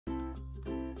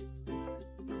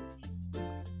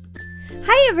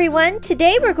Hi everyone!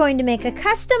 Today we're going to make a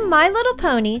custom My Little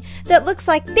Pony that looks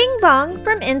like Bing Bong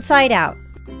from inside out.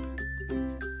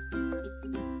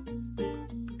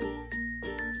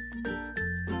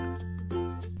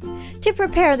 To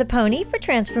prepare the pony for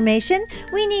transformation,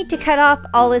 we need to cut off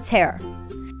all its hair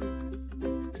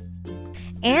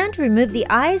and remove the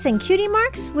eyes and cutie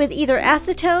marks with either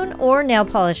acetone or nail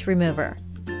polish remover.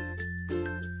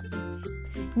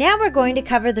 Now we're going to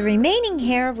cover the remaining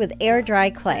hair with air dry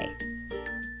clay.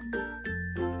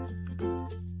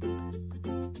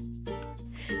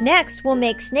 Next, we'll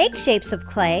make snake shapes of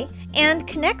clay and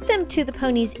connect them to the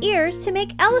pony's ears to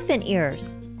make elephant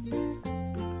ears.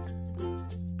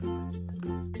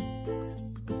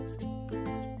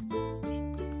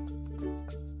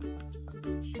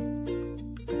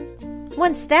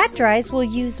 Once that dries, we'll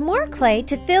use more clay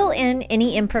to fill in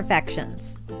any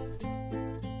imperfections.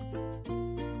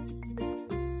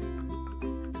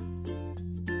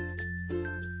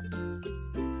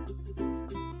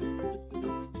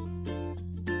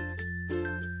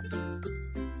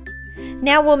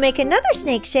 Now we'll make another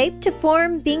snake shape to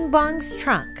form Bing Bong's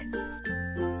trunk.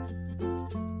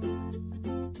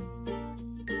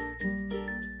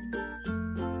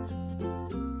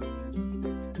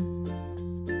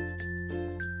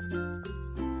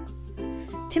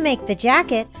 To make the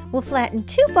jacket, we'll flatten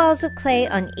 2 balls of clay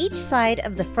on each side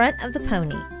of the front of the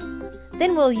pony.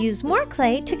 Then we'll use more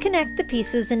clay to connect the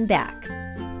pieces in back.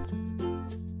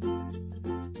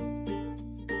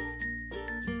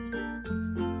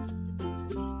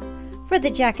 For the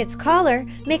jacket's collar,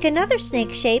 make another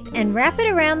snake shape and wrap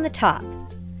it around the top.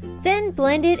 Then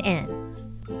blend it in.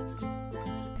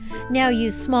 Now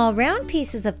use small round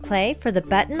pieces of clay for the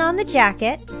button on the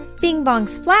jacket, Bing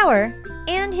Bong's flower,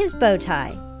 and his bow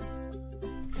tie.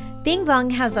 Bing Bong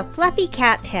has a fluffy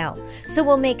cat tail, so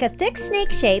we'll make a thick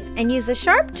snake shape and use a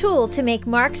sharp tool to make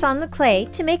marks on the clay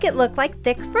to make it look like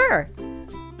thick fur.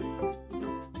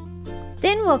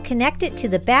 Then we'll connect it to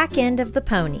the back end of the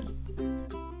pony.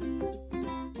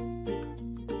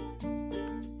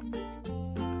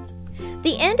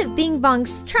 The end of Bing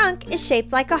Bong's trunk is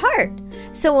shaped like a heart,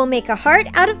 so we'll make a heart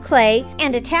out of clay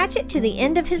and attach it to the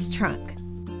end of his trunk.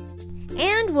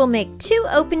 And we'll make 2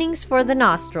 openings for the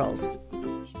nostrils.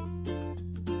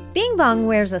 Bing Bong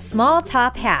wears a small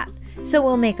top hat, so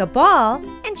we'll make a ball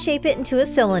and shape it into a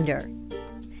cylinder.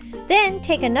 Then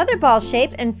take another ball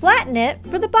shape and flatten it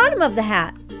for the bottom of the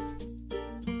hat.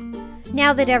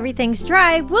 Now that everything's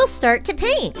dry, we'll start to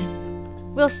paint.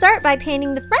 We'll start by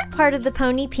painting the front part of the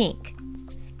pony pink.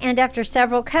 And after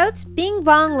several coats, Bing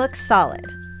Bong looks solid.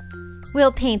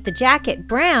 We'll paint the jacket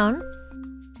brown.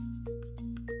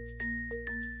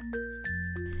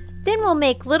 Then we'll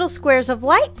make little squares of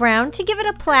light brown to give it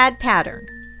a plaid pattern.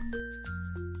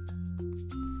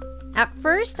 At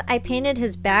first, I painted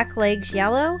his back legs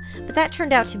yellow, but that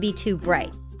turned out to be too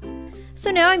bright.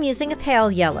 So now I'm using a pale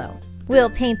yellow.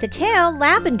 We'll paint the tail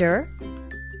lavender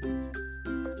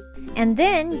and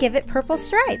then give it purple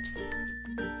stripes.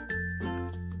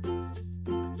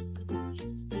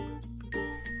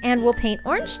 And we'll paint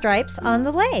orange stripes on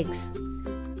the legs.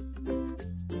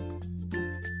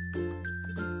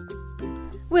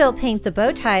 We'll paint the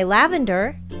bow tie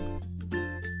lavender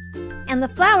and the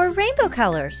flower rainbow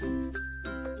colors.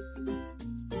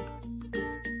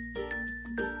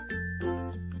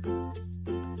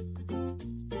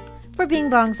 For Bing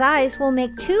Bong's eyes, we'll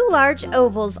make 2 large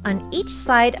ovals on each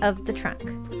side of the trunk.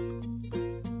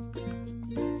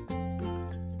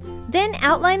 Then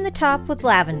outline the top with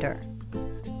lavender.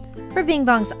 For Bing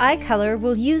Bong's eye color,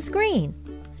 we'll use green.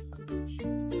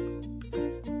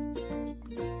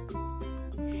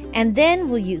 And then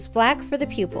we'll use black for the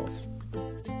pupils.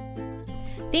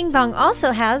 Bing Bong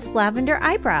also has lavender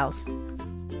eyebrows.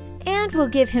 And we'll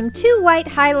give him 2 white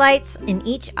highlights in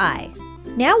each eye.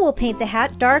 Now we'll paint the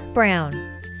hat dark brown.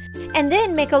 And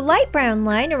then make a light brown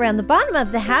line around the bottom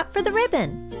of the hat for the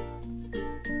ribbon.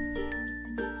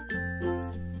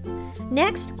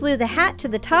 Next, glue the hat to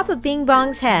the top of Bing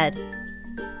Bong's head.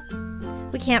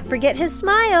 We can't forget his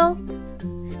smile.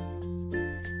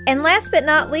 And last but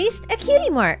not least, a cutie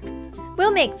mark.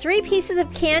 We'll make 3 pieces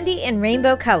of candy in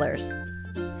rainbow colors.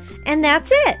 And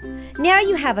that's it! Now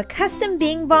you have a custom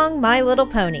Bing Bong My Little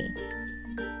Pony.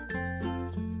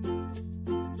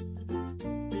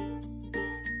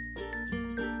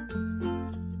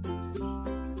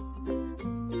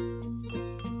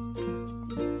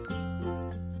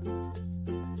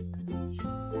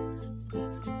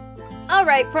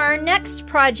 Alright, for our next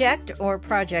project, or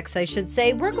projects I should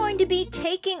say, we're going to be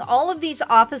taking all of these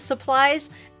office supplies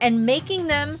and making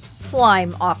them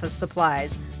slime office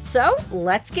supplies. So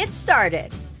let's get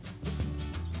started.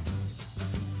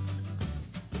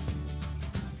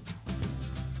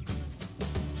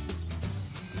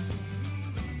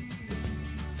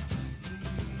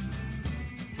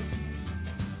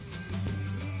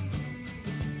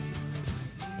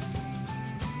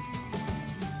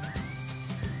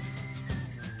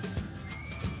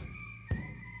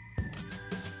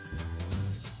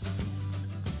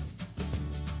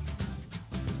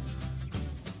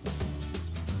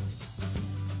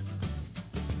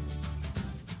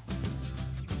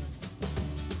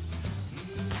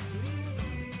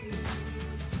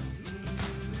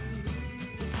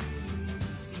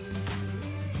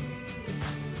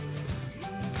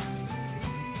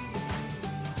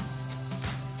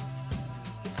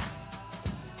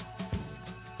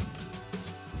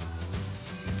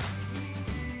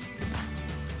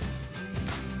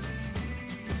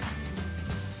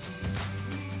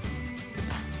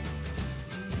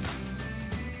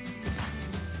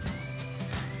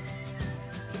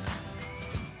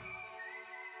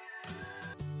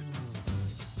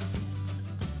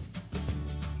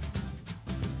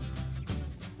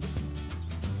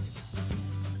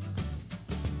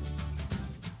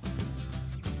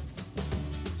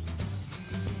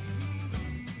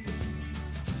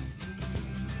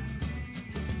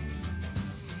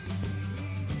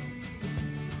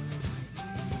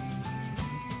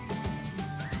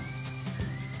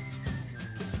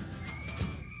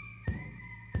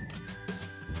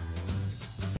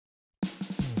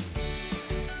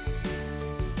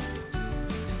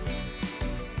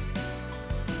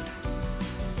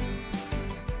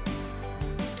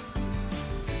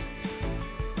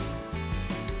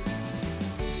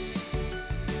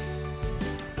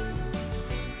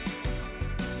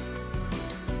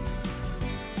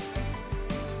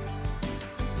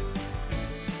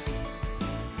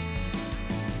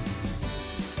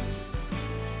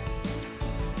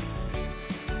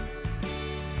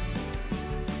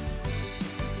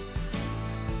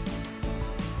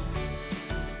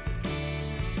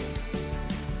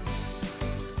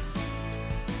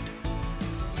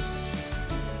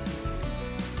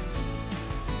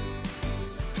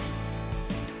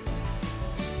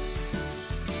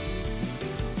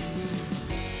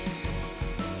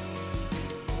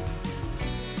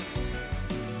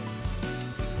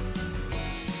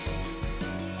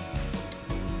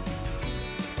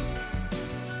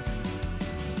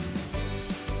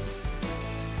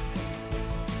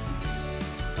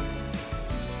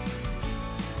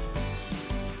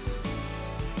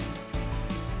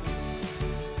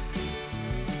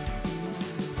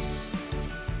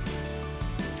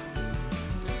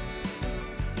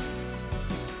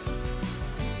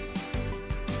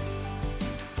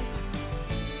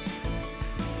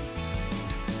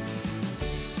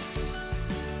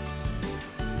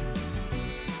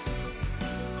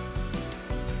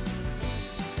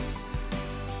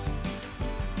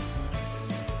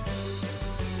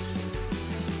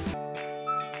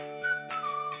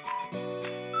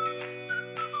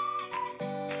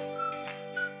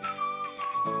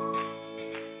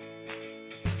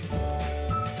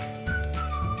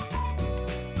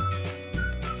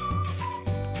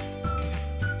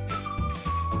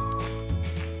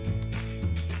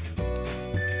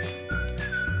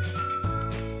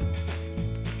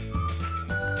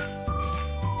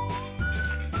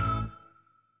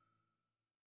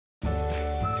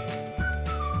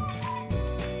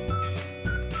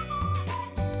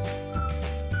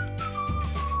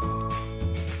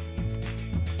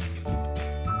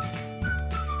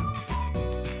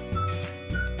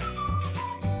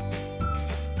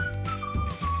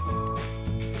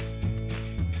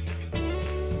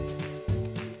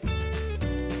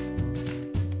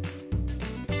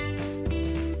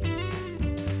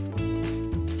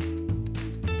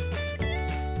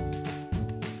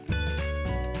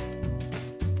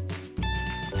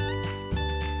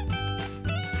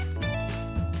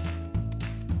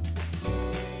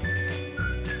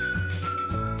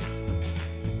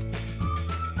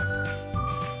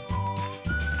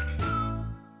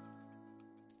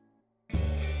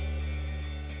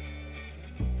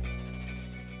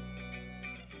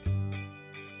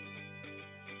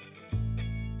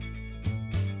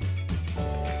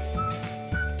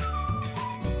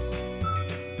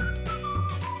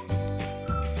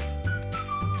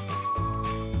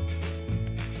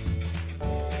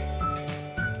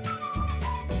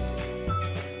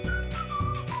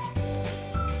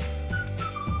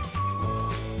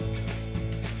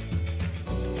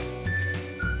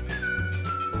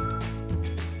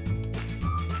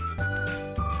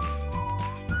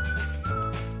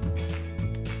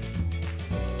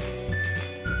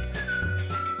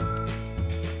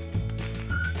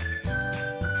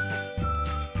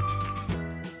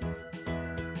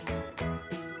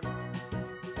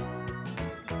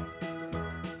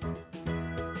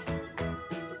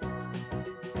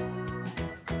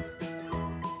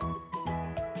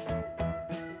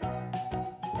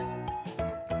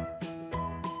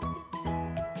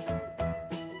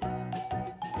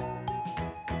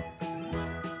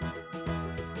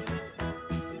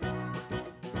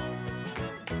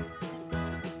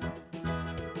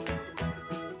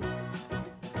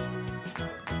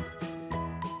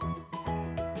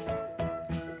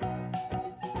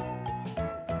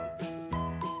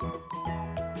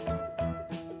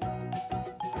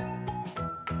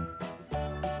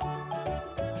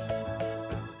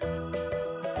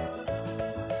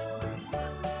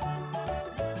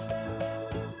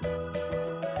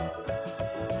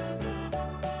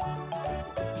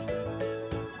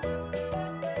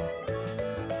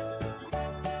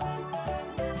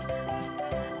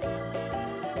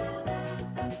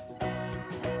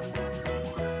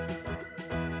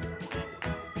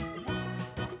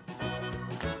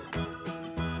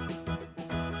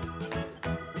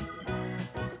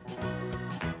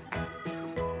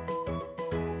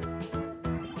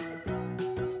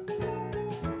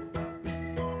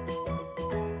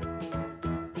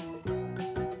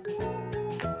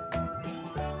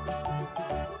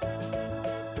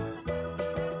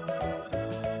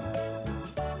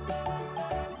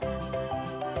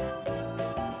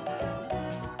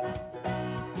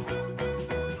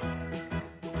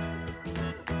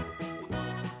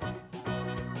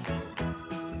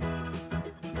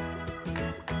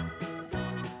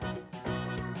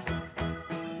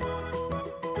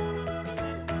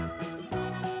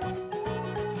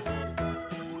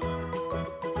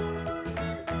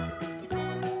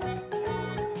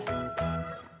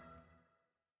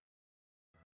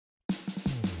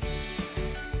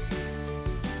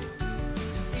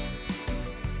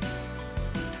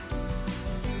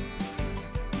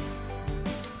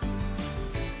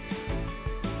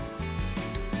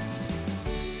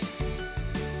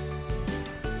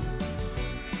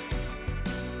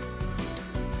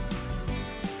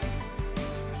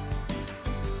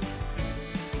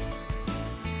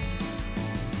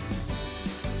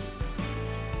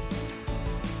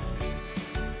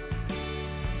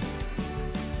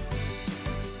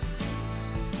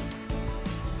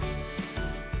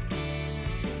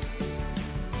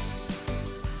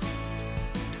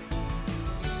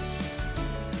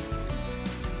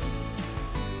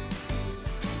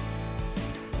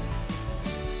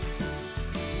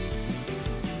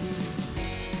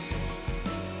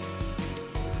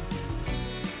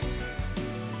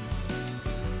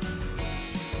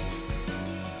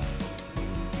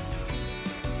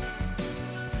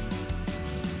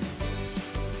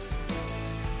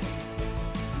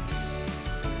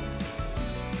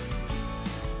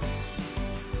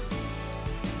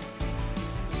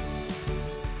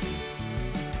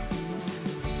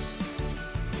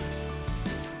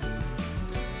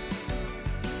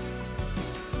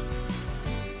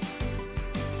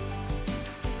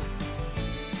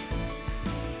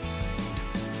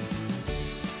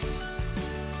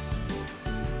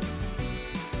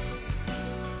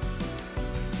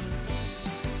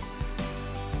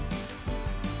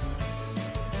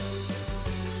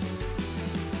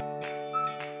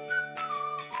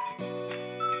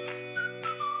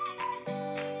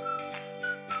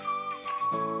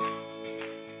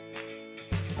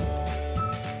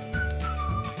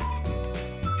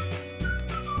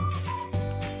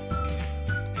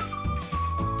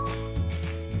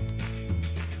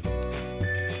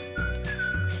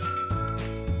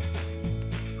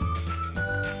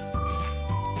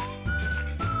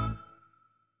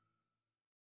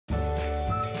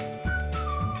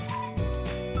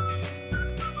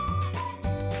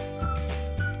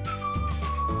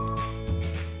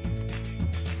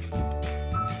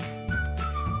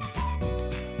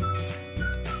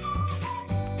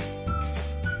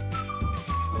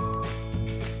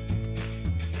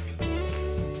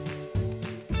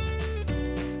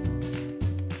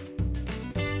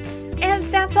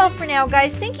 that's all for now,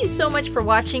 guys. Thank you so much for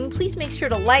watching. Please make sure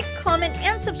to like, comment,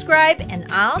 and subscribe, and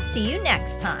I'll see you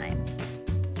next time.